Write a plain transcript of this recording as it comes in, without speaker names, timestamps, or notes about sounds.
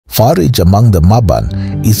forage among the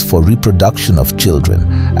Maban is for reproduction of children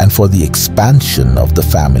and for the expansion of the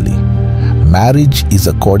family. Marriage is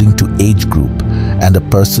according to age group, and a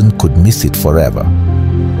person could miss it forever.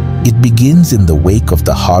 It begins in the wake of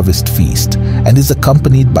the harvest feast and is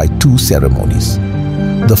accompanied by 2 ceremonies.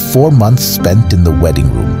 The 4 months spent in the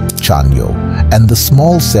wedding room, Chanyo, and the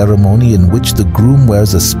small ceremony in which the groom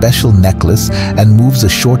wears a special necklace and moves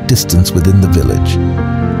a short distance within the village.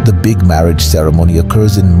 The big marriage ceremony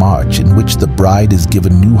occurs in March, in which the bride is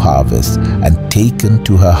given new harvest and taken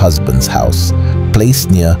to her husband's house, placed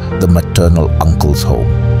near the maternal uncle's home.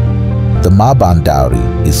 The Maban dowry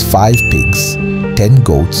is 5 pigs, 10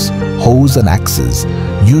 goats, hoes and axes,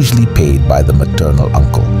 usually paid by the maternal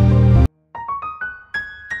uncle.